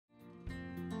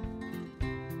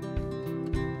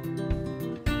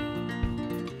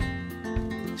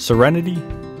Serenity,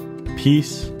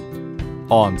 peace,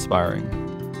 awe-inspiring.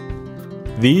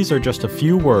 These are just a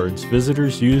few words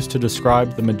visitors use to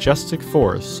describe the majestic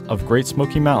forests of Great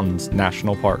Smoky Mountains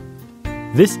National Park.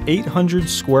 This 800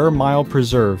 square mile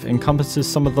preserve encompasses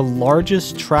some of the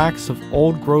largest tracts of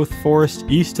old-growth forest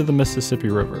east of the Mississippi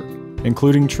River,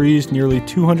 including trees nearly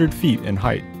 200 feet in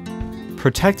height.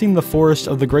 Protecting the forest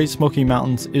of the Great Smoky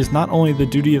Mountains is not only the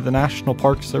duty of the National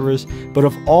Park Service, but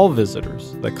of all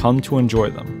visitors that come to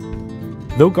enjoy them.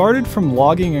 Though guarded from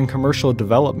logging and commercial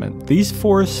development, these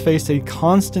forests face a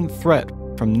constant threat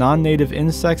from non-native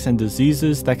insects and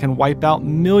diseases that can wipe out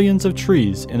millions of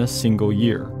trees in a single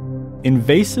year.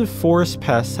 Invasive forest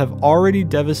pests have already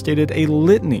devastated a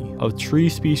litany of tree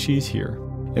species here.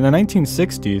 In the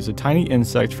 1960s, a tiny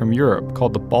insect from Europe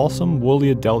called the balsam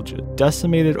woolly adelgid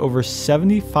decimated over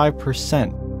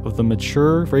 75% of the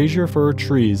mature frasier-fir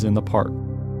trees in the park.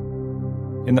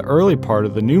 In the early part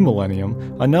of the new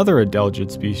millennium, another adelgid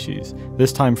species,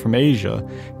 this time from Asia,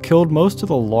 killed most of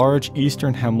the large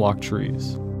eastern hemlock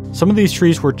trees. Some of these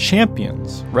trees were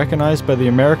champions, recognized by the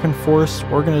American Forest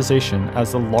Organization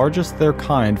as the largest of their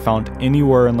kind found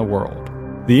anywhere in the world.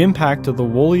 The impact of the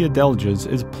woolly adelgids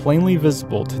is plainly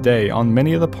visible today on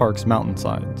many of the park's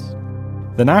mountainsides.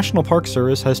 The National Park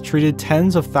Service has treated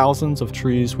tens of thousands of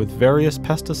trees with various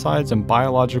pesticides and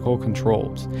biological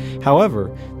controls.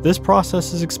 However, this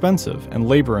process is expensive and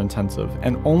labor-intensive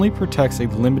and only protects a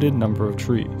limited number of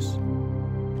trees.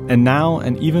 And now,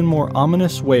 an even more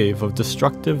ominous wave of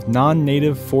destructive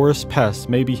non-native forest pests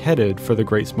may be headed for the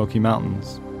Great Smoky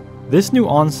Mountains. This new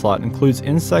onslaught includes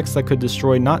insects that could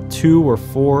destroy not 2 or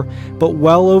 4, but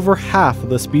well over half of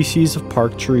the species of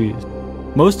park trees.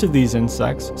 Most of these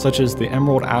insects, such as the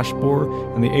emerald ash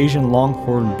borer and the Asian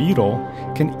longhorn beetle,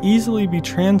 can easily be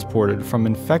transported from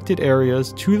infected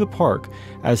areas to the park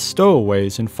as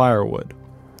stowaways in firewood.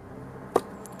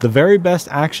 The very best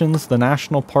actions the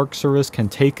National Park Service can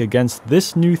take against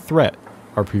this new threat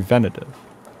are preventative.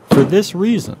 For this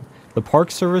reason, the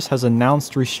Park Service has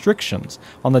announced restrictions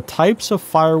on the types of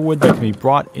firewood that can be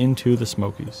brought into the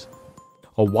Smokies.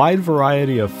 A wide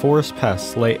variety of forest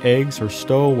pests lay eggs or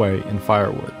stow away in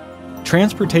firewood.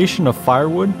 Transportation of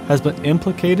firewood has been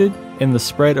implicated in the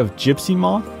spread of gypsy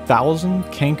moth, thousand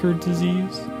canker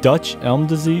disease, Dutch elm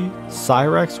disease,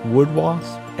 Cyrex wood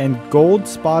wasp, and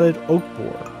gold-spotted oak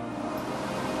borer.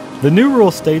 The new rule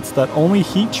states that only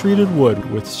heat-treated wood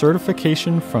with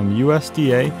certification from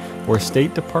USDA or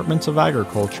state departments of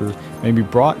agriculture may be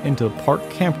brought into the park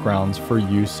campgrounds for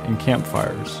use in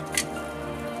campfires.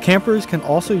 Campers can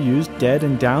also use dead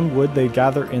and downed wood they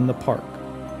gather in the park.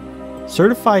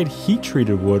 Certified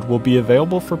heat-treated wood will be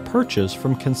available for purchase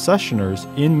from concessionaires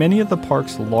in many of the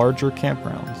park's larger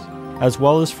campgrounds, as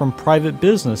well as from private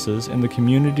businesses in the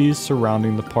communities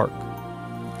surrounding the park.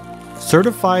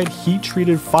 Certified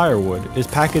heat-treated firewood is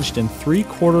packaged in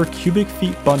 3/4 cubic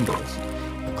feet bundles,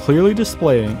 clearly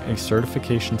displaying a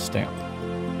certification stamp.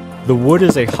 The wood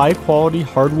is a high-quality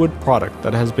hardwood product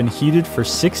that has been heated for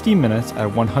 60 minutes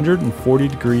at 140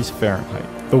 degrees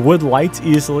Fahrenheit. The wood lights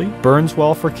easily, burns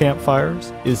well for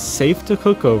campfires, is safe to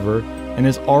cook over, and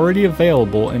is already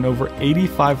available in over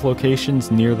 85 locations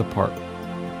near the park.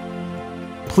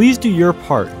 Please do your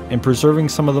part in preserving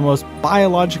some of the most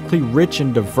biologically rich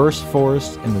and diverse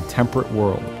forests in the temperate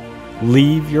world.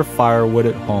 Leave your firewood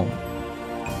at home.